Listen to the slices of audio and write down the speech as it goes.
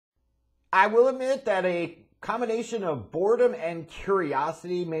I will admit that a combination of boredom and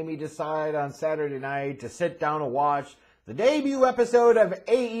curiosity made me decide on Saturday night to sit down and watch the debut episode of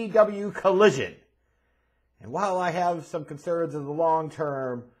AEW Collision. And while I have some concerns in the long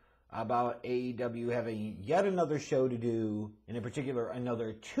term about AEW having yet another show to do, and in particular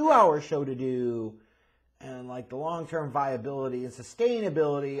another 2-hour show to do, and like the long-term viability and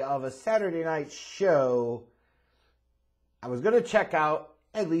sustainability of a Saturday night show, I was going to check out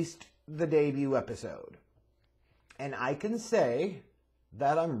at least the debut episode. And I can say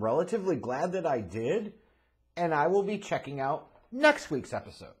that I'm relatively glad that I did, and I will be checking out next week's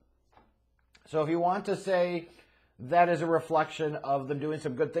episode. So if you want to say that is a reflection of them doing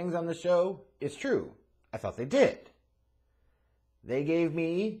some good things on the show, it's true. I thought they did. They gave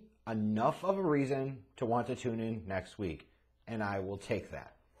me enough of a reason to want to tune in next week, and I will take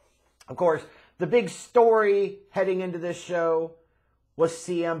that. Of course, the big story heading into this show was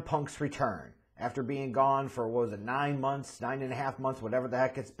CM Punk's return. After being gone for, 9 months, 9.5 months, whatever the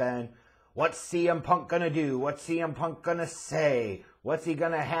heck it's been. What's CM Punk gonna do? What's CM Punk gonna say? What's he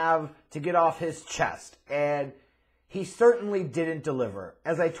gonna have to get off his chest? And he certainly didn't deliver.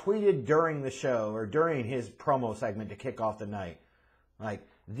 As I tweeted during the show, or during his promo segment to kick off the night, like,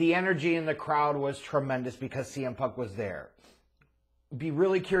 the energy in the crowd was tremendous because CM Punk was there. Be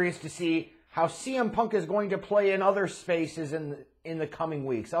really curious to see how CM Punk is going to play in other spaces in the coming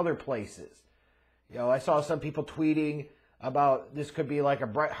weeks, other places. You know, I saw some people tweeting about this could be like a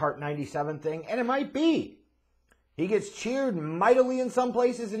Bret Hart 97 thing, and it might be. He gets cheered mightily in some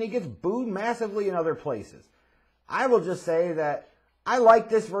places, and he gets booed massively in other places. I will just say that I like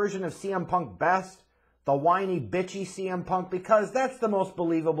this version of CM Punk best, the whiny, bitchy CM Punk, because that's the most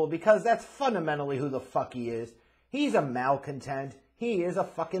believable, because that's fundamentally who the fuck he is. He's a malcontent. He is a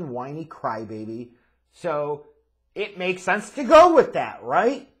fucking whiny crybaby. So it makes sense to go with that,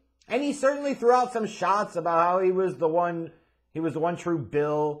 right? And he certainly threw out some shots about how he was the one true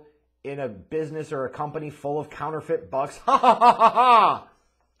Bill in a business or a company full of counterfeit bucks. Ha ha ha ha ha!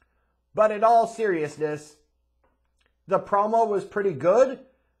 But in all seriousness, the promo was pretty good.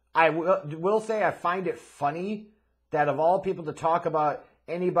 I will say I find it funny that of all people to talk about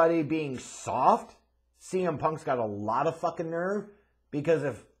anybody being soft, CM Punk's got a lot of fucking nerve, because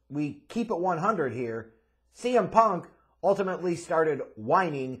if we keep it 100 here, CM Punk ultimately started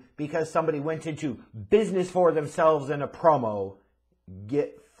whining because somebody went into business for themselves in a promo.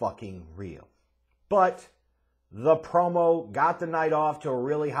 Get fucking real. But the promo got the night off to a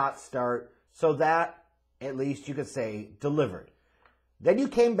really hot start, so that, at least you could say, delivered. Then you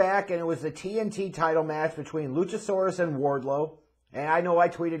came back and it was the TNT title match between Luchasaurus and Wardlow. And I know I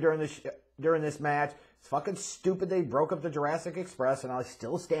tweeted during this match, it's fucking stupid they broke up the Jurassic Express, and I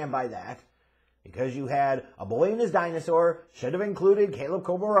still stand by that. Because you had a boy and his dinosaur, should have included Caleb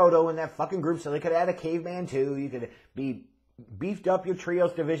Comoroto in that fucking group so they could add a caveman too. You could be beefed up your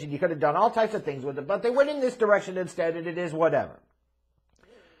trios division. You could have done all types of things with it, but they went in this direction instead, and it is whatever.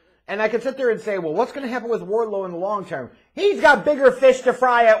 And I could sit there and say, well, what's going to happen with Wardlow in the long term? He's got bigger fish to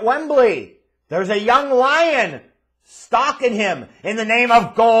fry at Wembley. There's a young lion stalking him in the name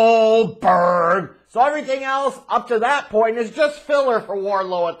of Goldberg. So everything else up to that point is just filler for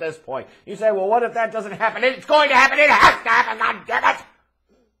Wardlow at this point. You say, well, what if that doesn't happen? It's going to happen. It has to happen. God damn it.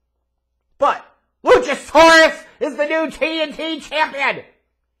 But Luchasaurus is the new TNT champion.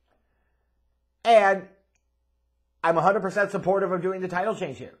 And I'm 100% supportive of doing the title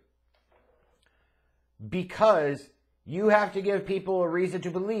change here. Because you have to give people a reason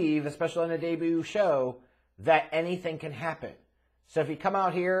to believe, especially on a debut show, that anything can happen. So if you come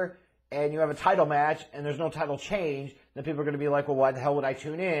out here and you have a title match and there's no title change, then people are going to be like, well, why the hell would I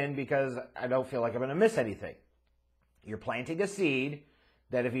tune in? Because I don't feel like I'm going to miss anything. You're planting a seed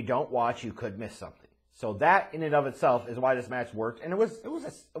that if you don't watch, you could miss something. So that in and of itself is why this match worked. And it was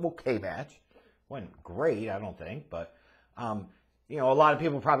an okay match. It wasn't great, I don't think. But, you know, a lot of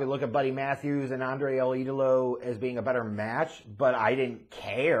people probably look at Buddy Matthews and Andre El Idolo as being a better match. But I didn't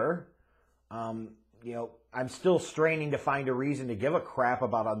care. You know, I'm still straining to find a reason to give a crap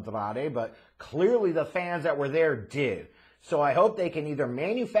about Andrade, but clearly the fans that were there did. So I hope they can either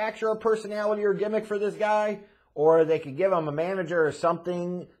manufacture a personality or gimmick for this guy, or they could give him a manager or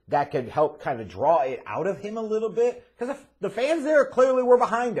something that could help kind of draw it out of him a little bit. Because the fans there clearly were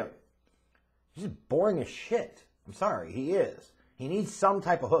behind him. He's just boring as shit. I'm sorry, he is. He needs some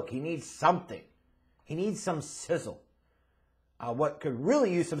type of hook. He needs something. He needs some sizzle. What could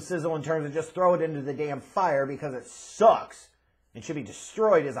really use some sizzle in terms of just throw it into the damn fire because it sucks and should be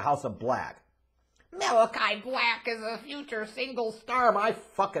destroyed is a House of Black. Malachi Black is a future single star, my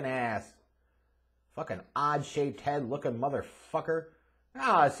fucking ass. Fucking odd-shaped head looking motherfucker.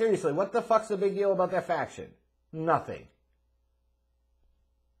 Seriously, what the fuck's the big deal about that faction? Nothing.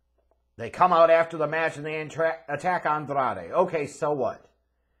 They come out after the match and they attack Andrade. Okay, so what?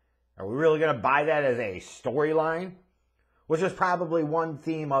 Are we really going to buy that as a storyline? Which is probably one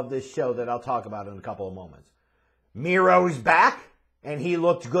theme of this show that I'll talk about in a couple of moments. Miro's back, and he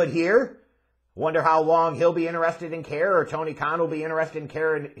looked good here. Wonder how long he'll be interested in care, or Tony Khan will be interested in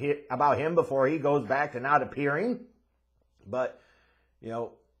caring about him before he goes back to not appearing. But, you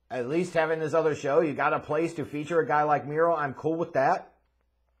know, at least having this other show, you got a place to feature a guy like Miro. I'm cool with that.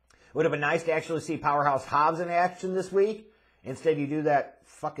 It would have been nice to actually see Powerhouse Hobbs in action this week. Instead, you do that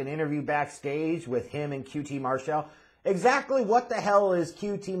fucking interview backstage with him and QT Marshall. Exactly what the hell is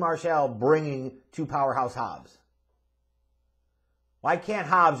QT Marshall bringing to Powerhouse Hobbs? Why can't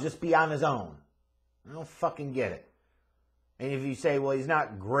Hobbs just be on his own? I don't fucking get it. And if you say, well, he's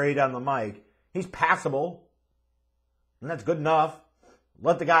not great on the mic, he's passable. And that's good enough.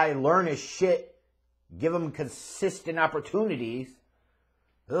 Let the guy learn his shit. Give him consistent opportunities.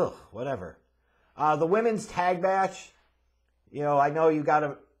 Ugh, whatever. The women's tag match. You know, I know you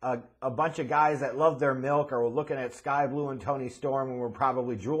got a bunch of guys that love their milk or were looking at Sky Blue and Tony Storm and were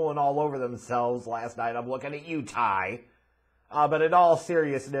probably drooling all over themselves last night. I'm looking at you, Ty. But in all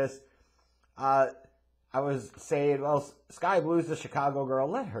seriousness, I was saying, well, Sky Blue's the Chicago girl.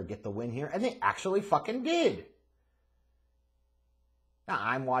 Let her get the win here. And they actually fucking did. Now,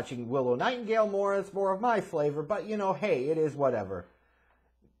 I'm watching Willow Nightingale more. It's more of my flavor. But, you know, hey, it is whatever.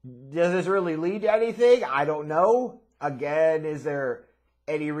 Does this really lead to anything? I don't know. Again, is there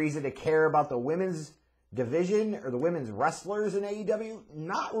any reason to care about the women's division or the women's wrestlers in AEW?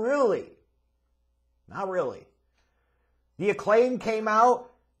 Not really. Not really. The Acclaim came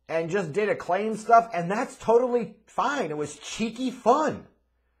out and just did Acclaim stuff, and that's totally fine. It was cheeky fun.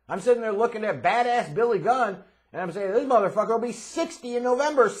 I'm sitting there looking at badass Billy Gunn, and I'm saying, this motherfucker will be 60 in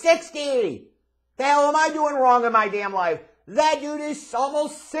November. 60! The hell am I doing wrong in my damn life? That dude is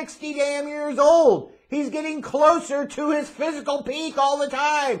almost 60 damn years old. He's getting closer to his physical peak all the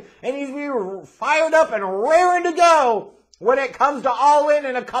time. And he's fired up and raring to go when it comes to All In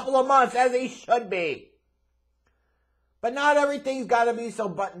a couple of months, as he should be. But not everything's got to be so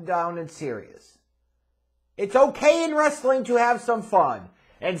buttoned down and serious. It's okay in wrestling to have some fun.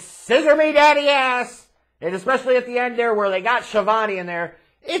 And scissor me daddy ass, and especially at the end there where they got Shivani in there,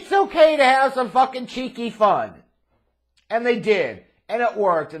 it's okay to have some fucking cheeky fun. And they did. And it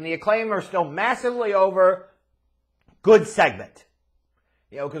worked. And the Acclaim are still massively over. Good segment.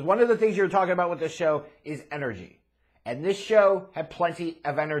 You know, because one of the things you're talking about with this show is energy. And this show had plenty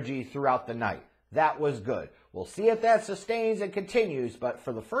of energy throughout the night. That was good. We'll see if that sustains and continues. But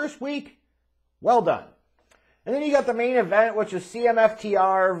for the first week, well done. And then you got the main event, which is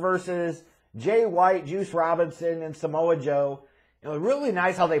CMFTR versus Jay White, Juice Robinson, and Samoa Joe. You know, really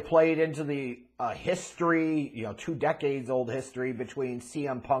nice how they played into the history, you know, 2 decades old history between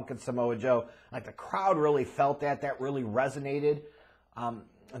CM Punk and Samoa Joe. Like, the crowd really felt that. That really resonated.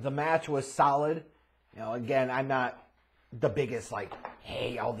 The match was solid. You know, again, I'm not the biggest, like,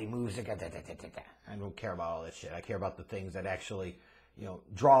 hey, all the moves. I don't care about all this shit. I care about the things that actually, you know,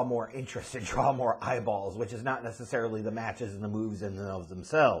 draw more interest and draw more eyeballs, which is not necessarily the matches and the moves in and of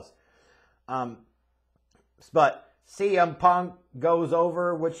themselves. But CM Punk goes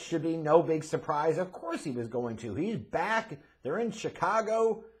over, which should be no big surprise. Of course he was going to. He's back. They're in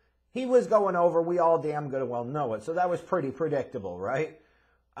Chicago. He was going over. We all damn good and well know it. So that was pretty predictable, right?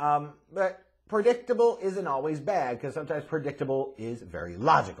 But predictable isn't always bad, because sometimes predictable is very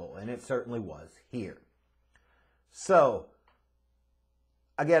logical, and it certainly was here. So,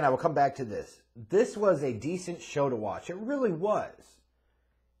 again, I will come back to this. This was a decent show to watch. It really was.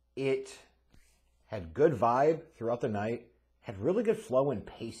 It had good vibe throughout the night, had really good flow and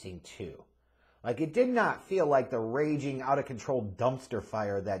pacing too. Like, it did not feel like the raging, out-of-control dumpster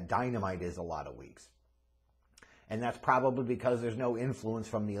fire that Dynamite is a lot of weeks. And that's probably because there's no influence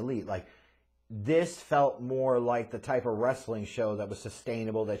from the Elite. Like, this felt more like the type of wrestling show that was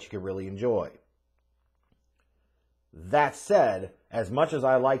sustainable, that you could really enjoy. That said, as much as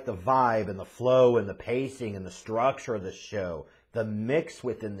I like the vibe and the flow and the pacing and the structure of the show, the mix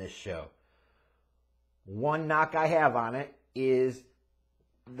within this show, one knock I have on it is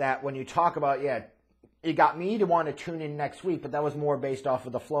that when you talk about, yeah, it got me to want to tune in next week, but that was more based off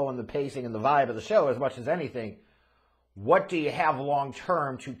of the flow and the pacing and the vibe of the show as much as anything. What do you have long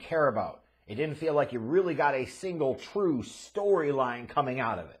term to care about? It didn't feel like you really got a single true storyline coming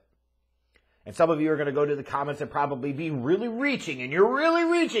out of it. And some of you are going to go to the comments and probably be really reaching, and you're really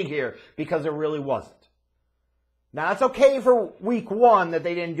reaching here, because it really wasn't. Now, it's okay for week 1 that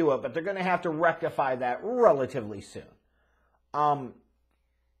they didn't do it, but they're going to have to rectify that relatively soon.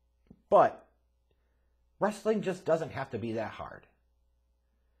 But wrestling just doesn't have to be that hard.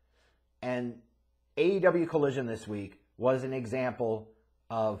 And AEW Collision this week was an example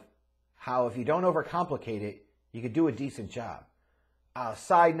of how if you don't overcomplicate it, you could do a decent job.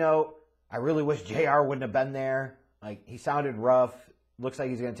 Side note, I really wish JR wouldn't have been there. Like, he sounded rough. Looks like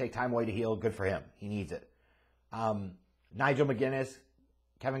he's going to take time away to heal. Good for him. He needs it. Nigel McGuinness,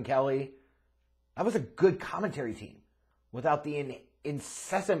 Kevin Kelly. That was a good commentary team without the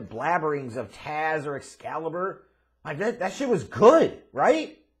incessant blabberings of Taz or Excalibur. Like, that shit was good,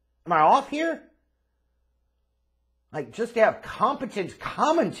 right? Am I off here? Like, just to have competent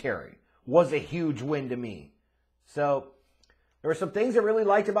commentary was a huge win to me. So, there were some things I really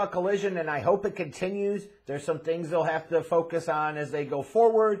liked about Collision, and I hope it continues. There's some things they'll have to focus on as they go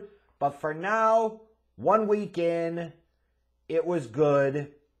forward. But for now, 1 week in, it was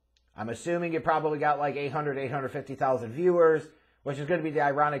good. I'm assuming it probably got like 850,000 viewers, which is going to be the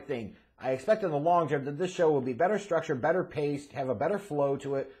ironic thing. I expect in the long term that this show will be better structured, better paced, have a better flow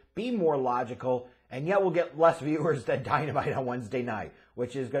to it, be more logical, and yet we'll get less viewers than Dynamite on Wednesday night,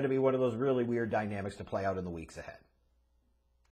 which is going to be one of those really weird dynamics to play out in the weeks ahead.